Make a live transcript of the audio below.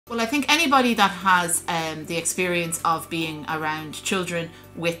Well, I think anybody that has the experience of being around children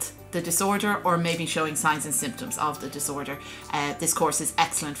with the disorder or maybe showing signs and symptoms of the disorder, this course is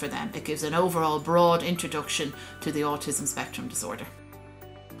excellent for them. It gives an overall broad introduction to the autism spectrum disorder.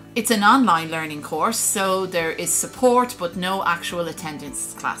 It's an online learning course, so there is support but no actual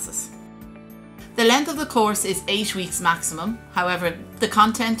attendance classes. The length of the course is 8 weeks maximum. However, the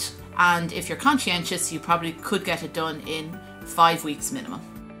content, and if you're conscientious, you probably could get it done in 5 weeks minimum.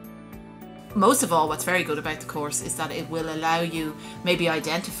 Most of all, what's very good about the course is that it will allow you maybe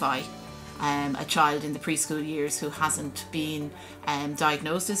identify a child in the preschool years who hasn't been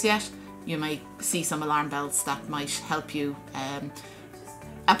diagnosed as yet. You might see some alarm bells that might help you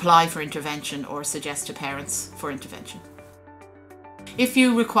apply for intervention or suggest to parents for intervention. If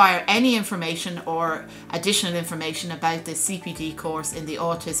you require any information or additional information about the CPD course in the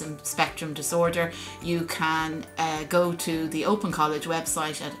Autism Spectrum Disorder, you can go to the Open College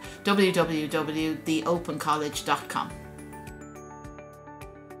website at www.theopencollege.com.